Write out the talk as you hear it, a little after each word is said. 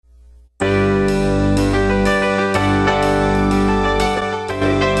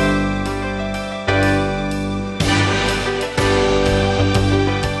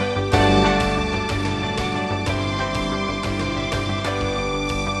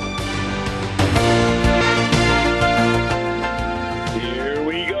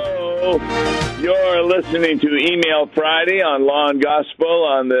You're listening to Email Friday on Law and Gospel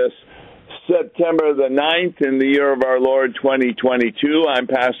on this September the 9th in the year of our Lord 2022. I'm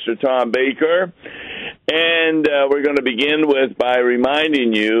Pastor Tom Baker, and we're going to begin by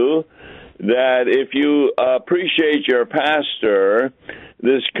reminding you that if you appreciate your pastor,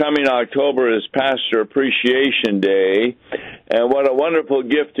 this coming October is Pastor Appreciation Day, and what a wonderful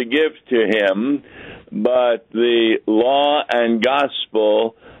gift to give to him. But the Law and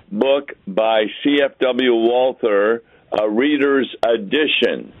Gospel book by C.F.W. Walther, a reader's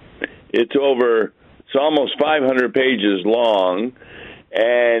edition. It's almost 500 pages long,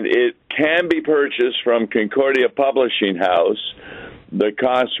 and it can be purchased from Concordia Publishing House. The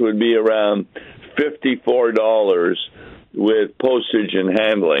cost would be around $54 with postage and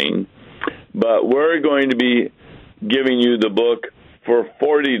handling. But we're going to be giving you the book for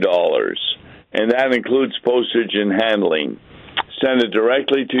 $40, and that includes postage and handling. Send it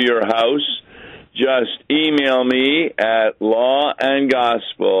directly to your house. Just email me at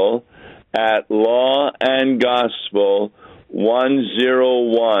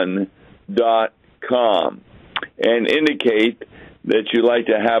lawandgospel@lawandgospel101.com and indicate that you'd like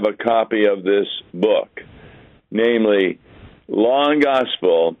to have a copy of this book, namely Law and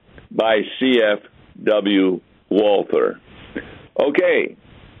Gospel by C.F.W. Walther. Okay,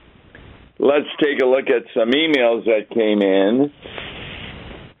 let's take a look at some emails that came in.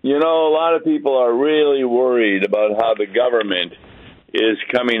 You know, a lot of people are really worried about how the government is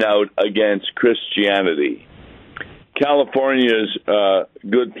coming out against Christianity. California's a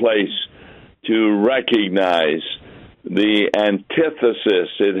good place to recognize the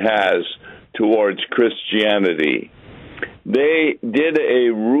antithesis it has towards Christianity. They did a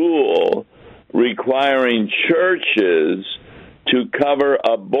rule requiring churches to cover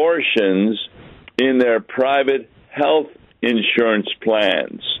abortions in their private health insurance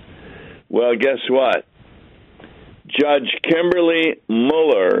plans. Well, guess what? Judge Kimberly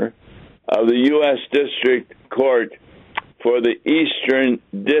Mueller of the U.S. District Court for the Eastern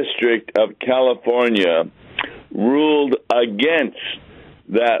District of California ruled against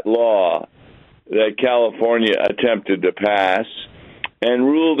that law that California attempted to pass and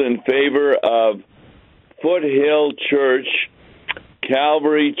ruled in favor of Foothill Church,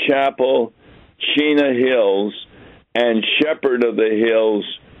 Calvary Chapel, Chena Hills, and Shepherd of the Hills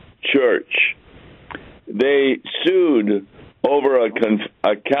Church. They sued over a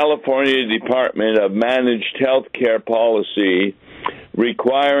California Department of Managed Health Care policy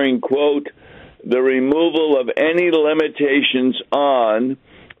requiring, quote, the removal of any limitations on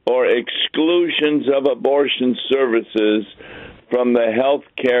or exclusions of abortion services from the health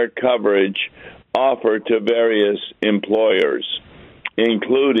care coverage offered to various employers,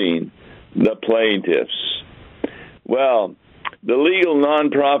 including the plaintiffs. Well, the legal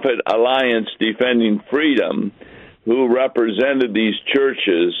nonprofit Alliance Defending Freedom, who represented these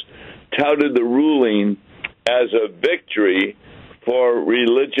churches, touted the ruling as a victory for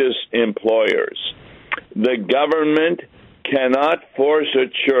religious employers. The government cannot force a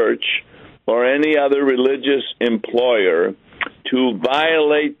church or any other religious employer to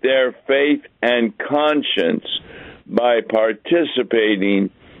violate their faith and conscience by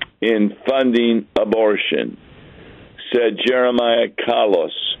participating in funding abortion, said Jeremiah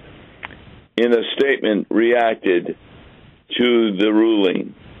Kalos in a statement reacted to the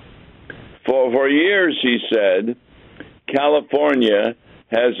ruling. For years, he said, California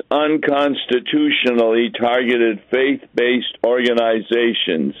has unconstitutionally targeted faith-based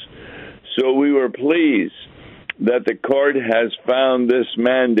organizations, so we were pleased that the court has found this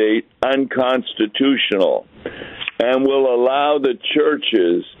mandate unconstitutional and will allow the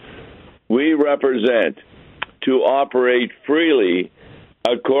churches we represent to operate freely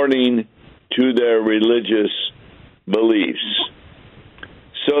according to their religious beliefs.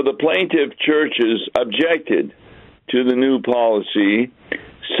 So the plaintiff churches objected to the new policy,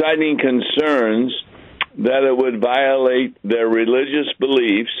 citing concerns that it would violate their religious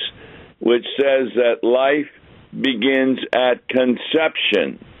beliefs, which says that life begins at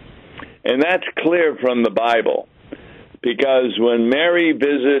conception. And that's clear from the Bible, because when Mary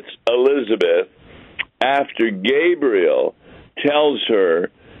visits Elizabeth after Gabriel tells her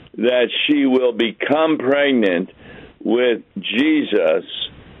that she will become pregnant with Jesus,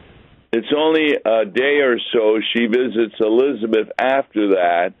 it's only a day or so she visits Elizabeth after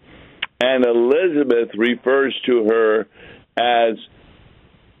that, and Elizabeth refers to her as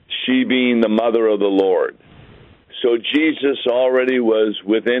she being the mother of the Lord. So Jesus already was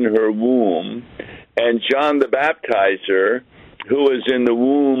within her womb, and John the Baptizer, who was in the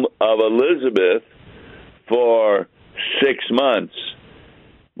womb of Elizabeth for 6 months,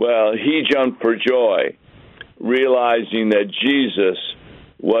 Well, he jumped for joy, realizing that Jesus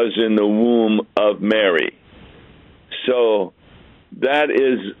was in the womb of Mary. So that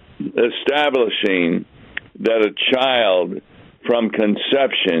is establishing that a child from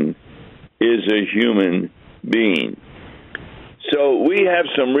conception is a human being. So we have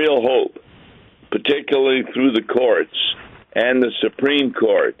some real hope, particularly through the courts and the Supreme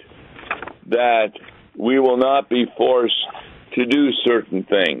Court, that we will not be forced to do certain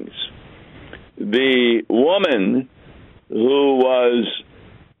things. The woman who was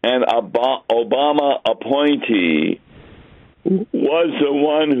an Obama appointee was the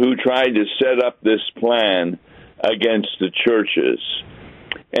one who tried to set up this plan against the churches.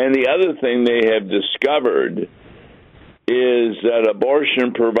 And the other thing they have discovered is that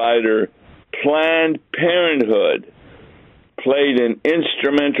abortion provider Planned Parenthood played an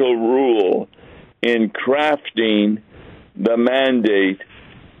instrumental role in crafting the mandate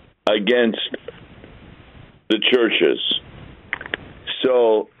against the churches.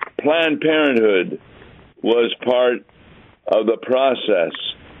 So Planned Parenthood was part of the process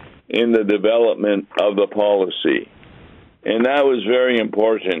in the development of the policy. And that was very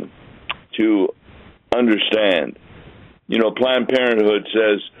important to understand. You know, Planned Parenthood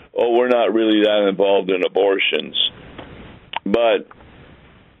says, oh, we're not really that involved in abortions. But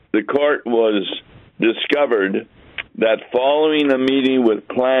the court was discovered that following a meeting with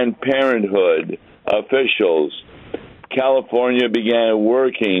Planned Parenthood officials, California began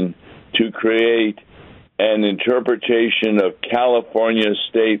working to create an interpretation of California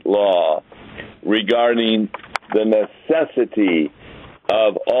state law regarding the necessity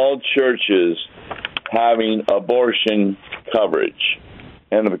of all churches having abortion coverage.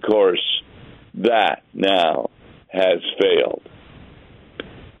 And of course, that now has failed.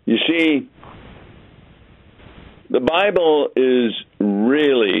 You see, the Bible is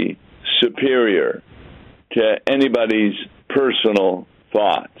really superior to anybody's personal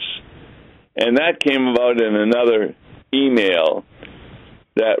thoughts. And that came about in another email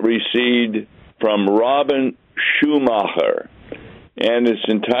that received from Robin Schumacher, and it's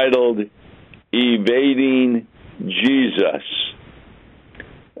entitled Evading Jesus.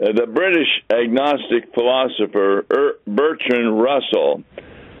 The British agnostic philosopher Bertrand Russell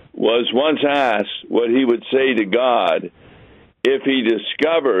was once asked what he would say to God if he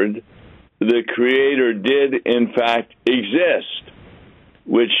discovered the Creator did in fact exist,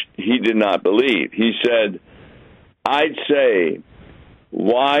 which he did not believe. He said, I'd say,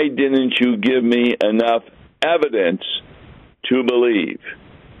 why didn't you give me enough evidence to believe?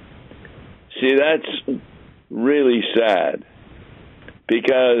 See, that's really sad,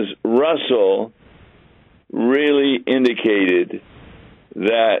 because Russell really indicated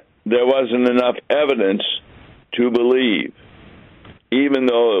that there wasn't enough evidence to believe, even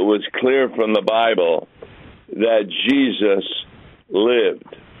though it was clear from the Bible that Jesus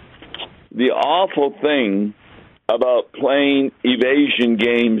lived. The awful thing about playing evasion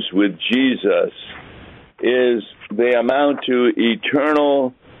games with Jesus is they amount to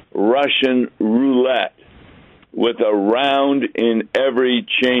eternal Russian roulette with a round in every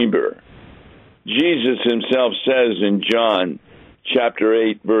chamber. Jesus himself says in John chapter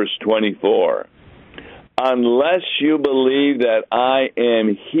 8, verse 24, unless you believe that I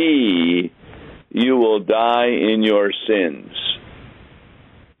am He, you will die in your sins.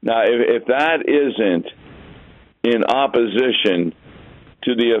 Now, if that isn't in opposition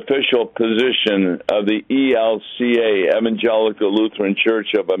to the official position of the ELCA, Evangelical Lutheran Church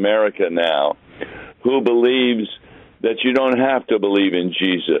of America now, who believes that you don't have to believe in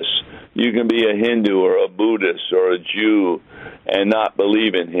Jesus. You can be a Hindu or a Buddhist or a Jew and not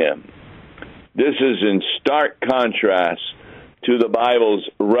believe in Him. This is in stark contrast to the Bible's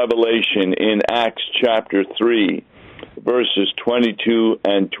revelation in Acts chapter 3, verses 22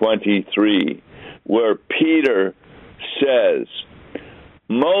 and 23, where Peter says,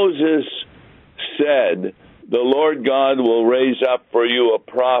 Moses said, the Lord God will raise up for you a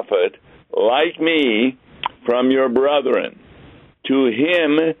prophet like me from your brethren. To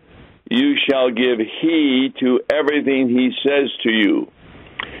him you shall give heed to everything he says to you.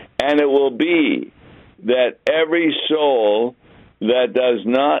 And it will be that every soul that does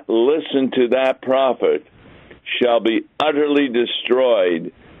not listen to that prophet shall be utterly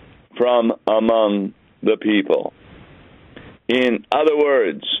destroyed from among the people. In other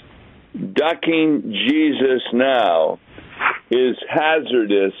words, ducking Jesus now is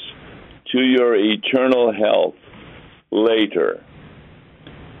hazardous to your eternal health later.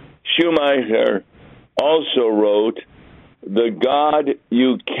 Schumacher also wrote, the God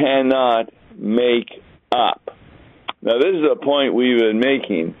you cannot make up. Now, this is a point we've been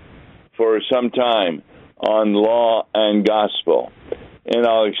making for some time on law and gospel, and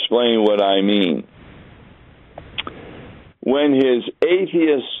I'll explain what I mean. When his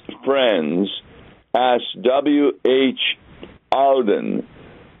atheist friends asked W.H. Auden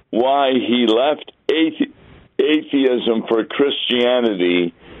why he left atheism for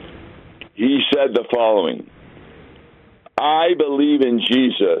Christianity, he said the following: I believe in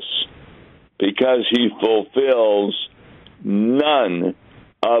Jesus because he fulfills none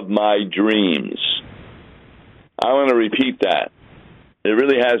of my dreams. I want to repeat that. It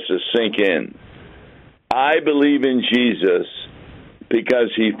really has to sink in. I believe in Jesus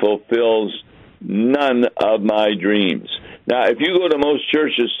because he fulfills none of my dreams. Now, if you go to most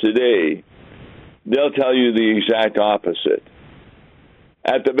churches today, they'll tell you the exact opposite.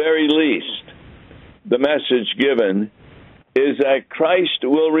 At the very least, the message given is that Christ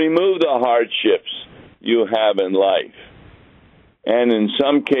will remove the hardships you have in life. And in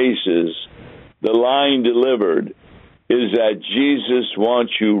some cases, the line delivered is that Jesus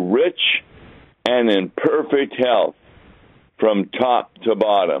wants you rich and in perfect health from top to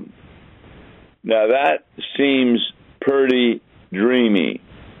bottom. Now that seems pretty dreamy.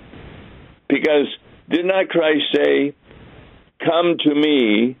 Because did not Christ say, come to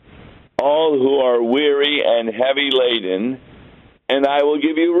me, all who are weary and heavy laden, and I will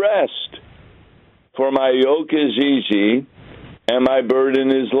give you rest. For my yoke is easy and my burden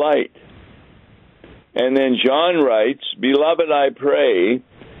is light. And then John writes, Beloved, I pray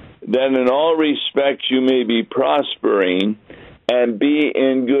that in all respects you may be prospering and be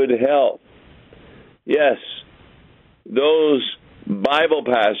in good health. Yes, those Bible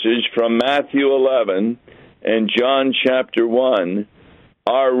passages from Matthew 11 and John chapter 1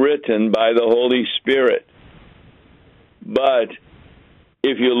 are written by the Holy Spirit. But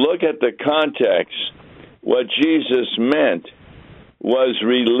if you look at the context, what Jesus meant was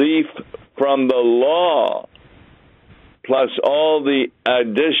relief from the law, plus all the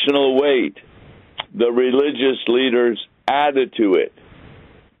additional weight the religious leaders added to it,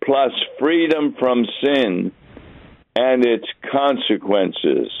 plus freedom from sin and its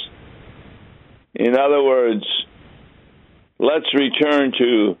consequences. In other words, let's return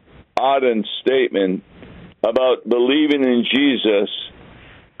to Auden's statement about believing in Jesus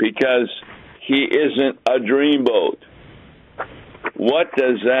because he isn't a dreamboat. What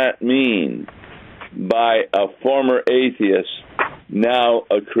does that mean by a former atheist, now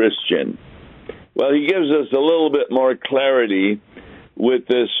a Christian? Well, he gives us a little bit more clarity with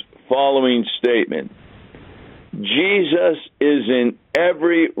this following statement. Jesus is in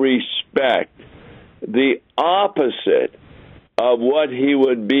every respect the opposite of what he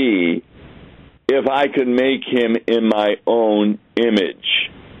would be if I could make him in my own image.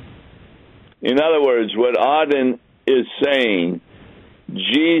 In other words, what Auden is saying,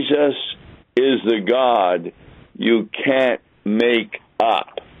 Jesus is the God you can't make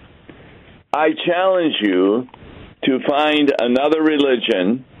up. I challenge you to find another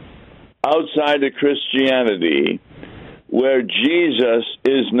religion outside of Christianity where Jesus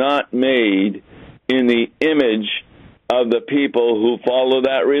is not made in the image of the people who follow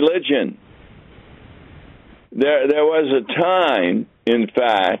that religion. There was a time, in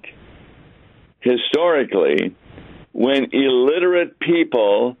fact, historically, when illiterate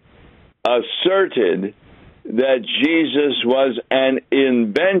people asserted that Jesus was an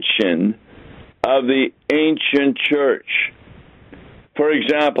invention of the ancient church. For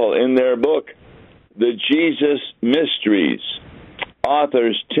example, in their book, The Jesus Mysteries,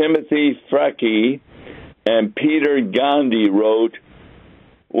 authors Timothy Freke and Peter Gandhi wrote,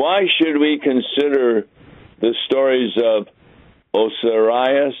 why should we consider the stories of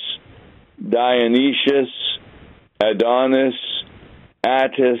Osiris, Dionysius, Adonis,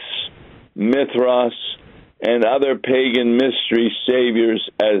 Attis, Mithras, and other pagan mystery saviors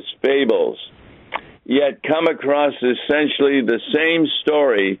as fables, yet come across essentially the same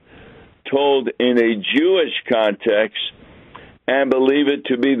story told in a Jewish context and believe it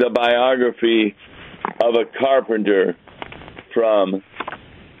to be the biography of a carpenter from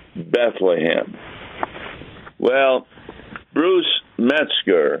Bethlehem? Well, Bruce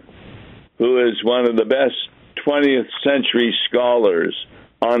Metzger, who is one of the best 20th century scholars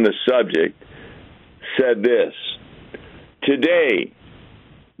on the subject, said this: today,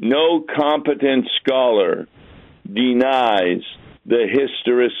 no competent scholar denies the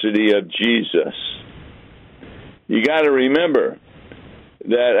historicity of Jesus. You got to remember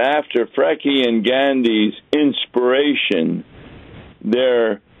that after Freke and Gandhi's inspiration,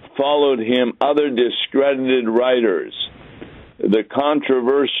 there followed him other discredited writers. The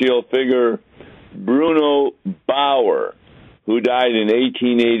controversial figure Bruno Bauer, who died in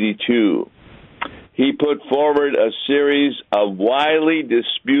 1882. He put forward a series of widely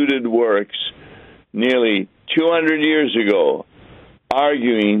disputed works nearly 200 years ago,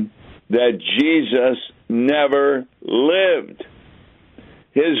 arguing that Jesus never lived.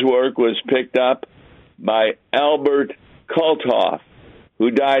 His work was picked up by Albert Kalthoff,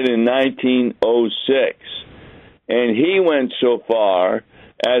 who died in 1906, and he went so far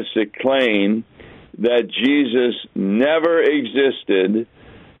as to claim that Jesus never existed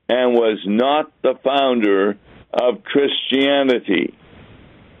and was not the founder of Christianity.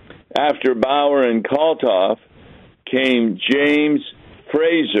 After Bauer and Kalthoff came James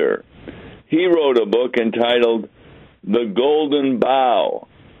Fraser. He wrote a book entitled The Golden Bough,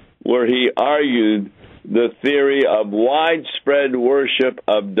 where he argued the theory of widespread worship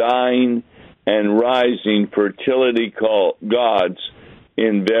of dying and rising fertility gods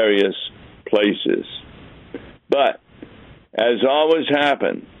in various places. But, as always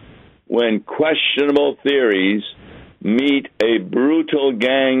happens, when questionable theories meet a brutal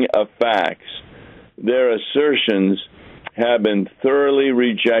gang of facts, their assertions have been thoroughly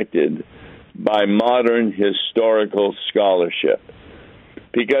rejected by modern historical scholarship.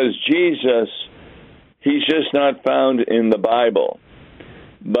 Because Jesus, he's just not found in the Bible,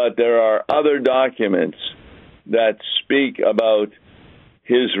 but there are other documents that speak about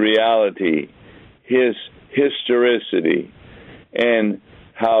his reality, his historicity, and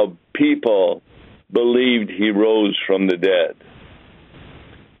how people believed he rose from the dead.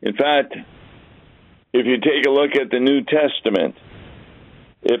 In fact, if you take a look at the New Testament,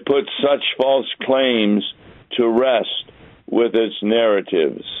 it puts such false claims to rest with its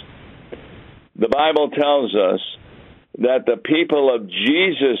narratives. The Bible tells us that the people of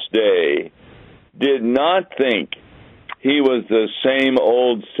Jesus' day did not think he was the same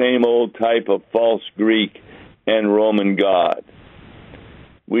old type of false Greek and Roman god.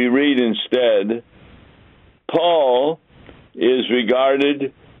 We read instead, Paul is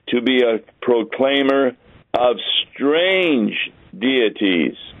regarded to be a proclaimer of strange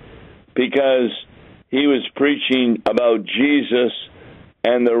deities because he was preaching about Jesus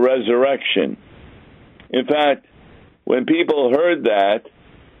and the resurrection. In fact, when people heard that,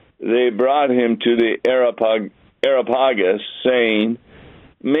 they brought him to the Areopagus, saying,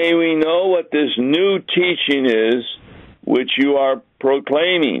 "May we know what this new teaching is which you are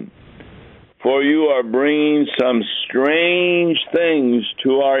proclaiming? For you are bringing some strange things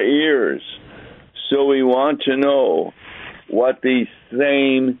to our ears. So we want to know what these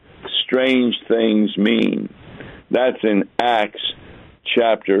same strange things mean." That's in Acts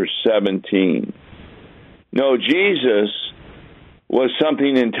chapter 17. No, Jesus was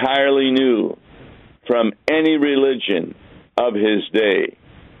something entirely new from any religion of his day.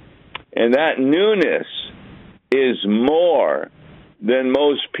 And that newness is more than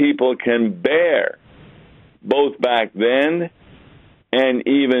most people can bear, both back then and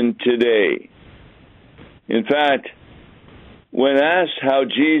even today. In fact, when asked how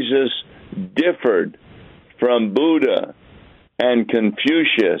Jesus differed from Buddha and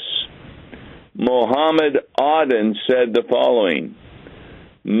Confucius, Mohammed Aden said the following: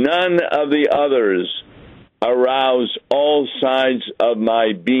 "None of the others arouse all sides of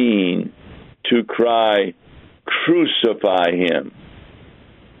my being to cry, 'Crucify him.'"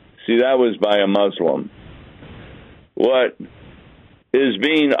 See, that was by a Muslim. What is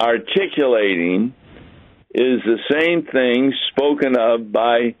being articulating is the same thing spoken of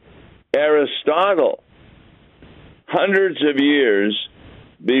by Aristotle. Hundreds of years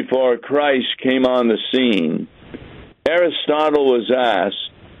before Christ came on the scene, Aristotle was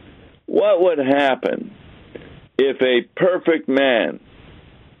asked, what would happen if a perfect man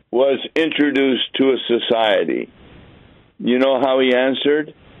was introduced to a society? You know how he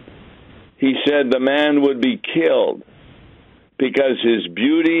answered? He said the man would be killed because his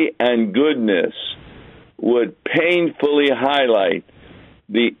beauty and goodness would painfully highlight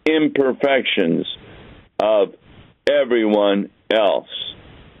the imperfections of everyone else.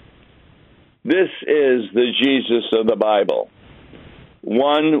 This is the Jesus of the Bible,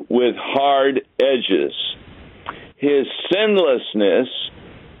 one with hard edges. His sinlessness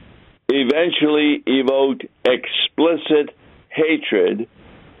eventually evoked explicit hatred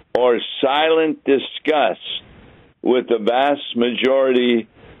or silent disgust with the vast majority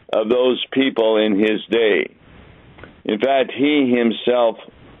of those people in his day. In fact, he himself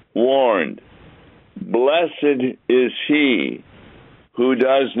warned, "Blessed is he who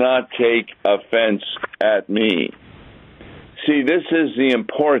does not take offense at me." See, this is the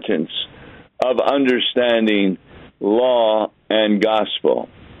importance of understanding law and gospel.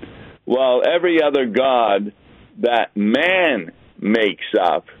 while every other god that man makes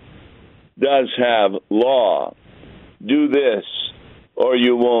up does have law. Do this or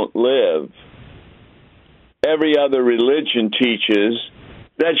you won't live. Every other religion teaches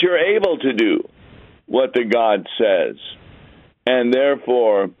that you're able to do what the God says, and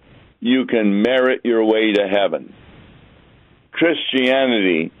therefore you can merit your way to heaven.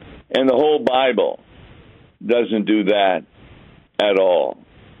 Christianity and the whole Bible doesn't do that at all.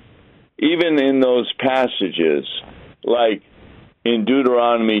 Even in those passages, like in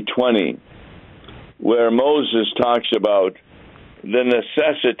Deuteronomy 20, where Moses talks about the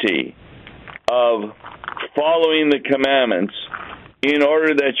necessity of following the commandments in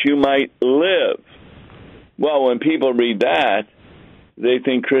order that you might live. Well, when people read that, they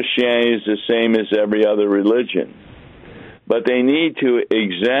think Christianity is the same as every other religion. But they need to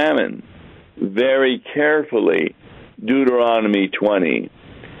examine very carefully Deuteronomy 20.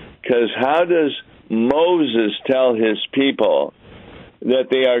 Because how does Moses tell his people that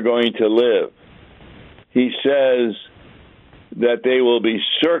they are going to live? He says that they will be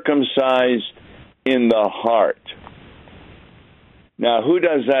circumcised in the heart. Now, who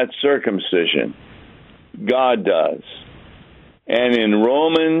does that circumcision? God does. And in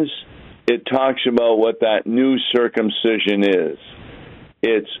Romans, it talks about what that new circumcision is.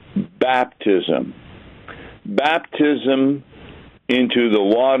 It's baptism. Baptism into the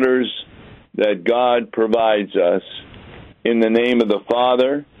waters that God provides us in the name of the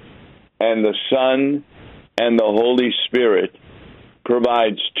Father and the Son and the Holy Spirit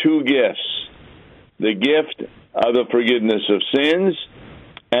provides two gifts: the gift of the forgiveness of sins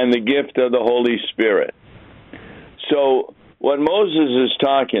and the gift of the Holy Spirit. So what Moses is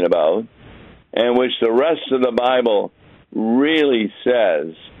talking about, and which the rest of the Bible really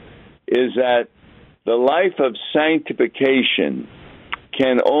says, is that the life of sanctification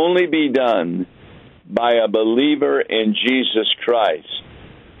can only be done by a believer in Jesus Christ,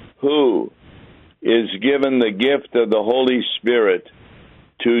 who is given the gift of the Holy Spirit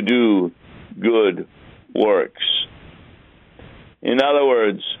to do good works. In other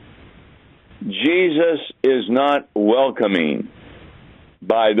words, Jesus is not welcoming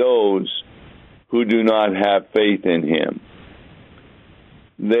by those who do not have faith in him.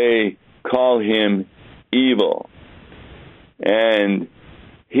 They call him evil. And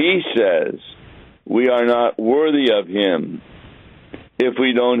he says we are not worthy of him if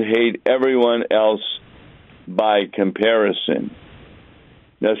we don't hate everyone else by comparison.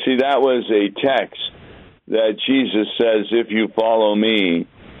 Now, see, that was a text that Jesus says, if you follow me,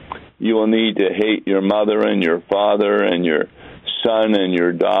 you will need to hate your mother and your father and your son and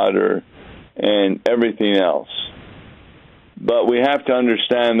your daughter and everything else. But we have to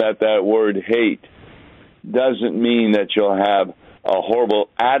understand that that word hate doesn't mean that you'll have a horrible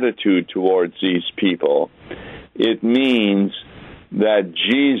attitude towards these people. It means that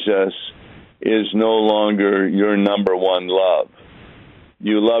Jesus is no longer your number one love.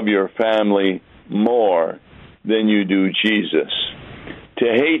 You love your family more than you do Jesus. To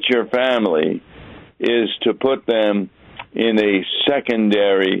hate your family is to put them in a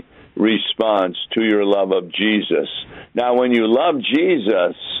secondary response to your love of Jesus. Now, when you love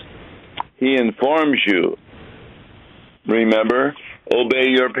Jesus, he informs you, remember, obey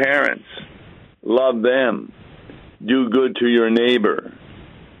your parents, love them, do good to your neighbor.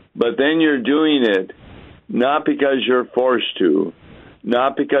 But then you're doing it not because you're forced to,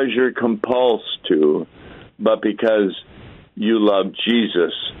 not because you're compelled to, but because you love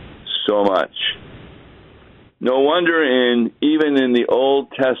Jesus so much. No wonder even in the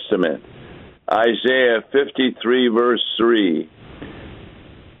Old Testament, Isaiah 53 verse 3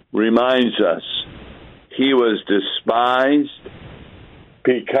 reminds us, he was despised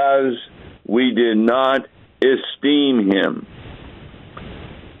because we did not esteem him.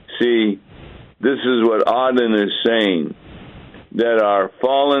 See, this is what Auden is saying, that our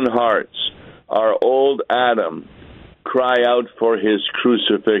fallen hearts, our old Adam, cry out for his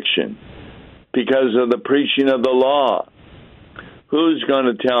crucifixion because of the preaching of the law. Who's going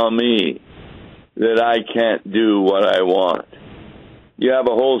to tell me that I can't do what I want? You have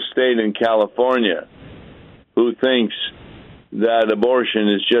a whole state in California who thinks that abortion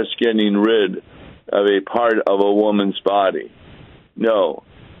is just getting rid of a part of a woman's body. No,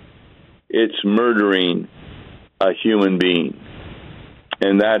 it's murdering a human being.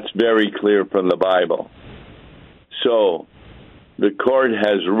 And that's very clear from the Bible. So, the court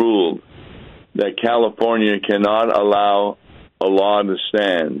has ruled that California cannot allow a law to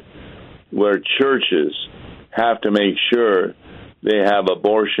stand where churches have to make sure they have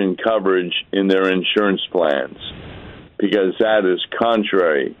abortion coverage in their insurance plans, because that is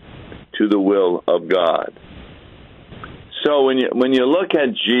contrary to the will of God. So when you look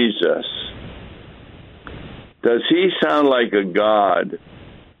at Jesus, does he sound like a God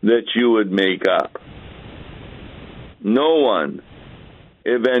that you would make up? No one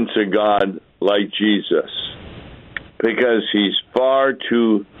invents a God like Jesus, because he's far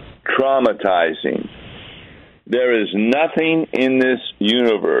too traumatizing. There is nothing in this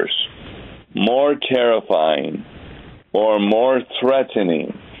universe more terrifying or more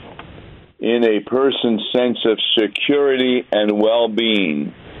threatening in a person's sense of security and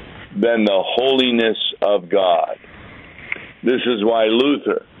well-being than the holiness of God. This is why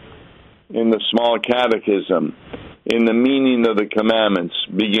Luther, in the Small Catechism, in the meaning of the commandments,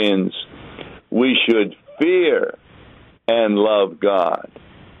 begins, we should fear and love God.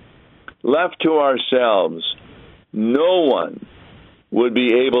 Left to ourselves, no one would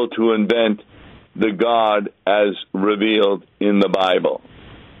be able to invent the God as revealed in the Bible.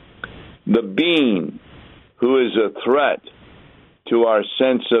 The being who is a threat to our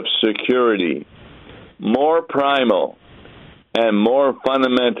sense of security, more primal and more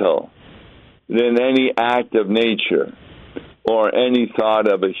fundamental than any act of nature or any thought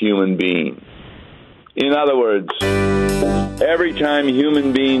of a human being. In other words, every time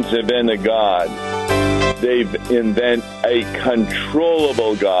human beings invent a God, they invent a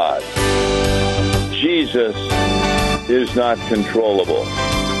controllable God. Jesus is not controllable,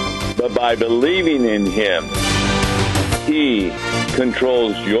 but by believing in him, he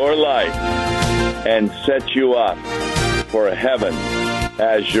controls your life and sets you up for heaven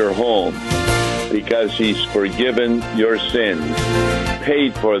as your home, because he's forgiven your sins,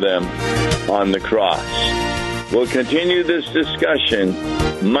 paid for them on the cross. We'll continue this discussion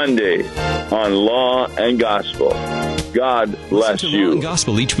Monday on Law and Gospel. God bless Listen to you. Law and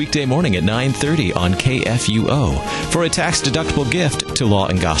Gospel each weekday morning at 9:30 on KFUO. For a tax-deductible gift to Law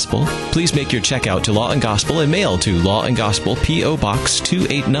and Gospel, please make your check out to Law and Gospel and mail to Law and Gospel, P.O. Box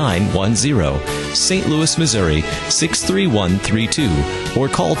 28910, St. Louis, Missouri 63132, or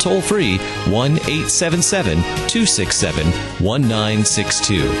call toll-free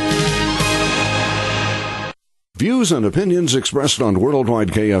 1-877-267-1962. Views and opinions expressed on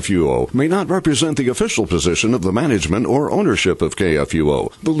Worldwide KFUO may not represent the official position of the management or ownership of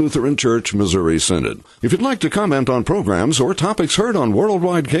KFUO, the Lutheran Church Missouri Synod. If you'd like to comment on programs or topics heard on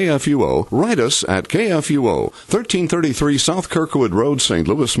Worldwide KFUO, write us at KFUO, 1333 South Kirkwood Road, St.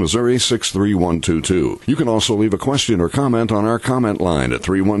 Louis, Missouri 63122. You can also leave a question or comment on our comment line at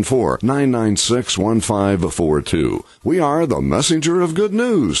 314-996-1542. We are the messenger of good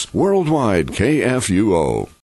news, Worldwide KFUO.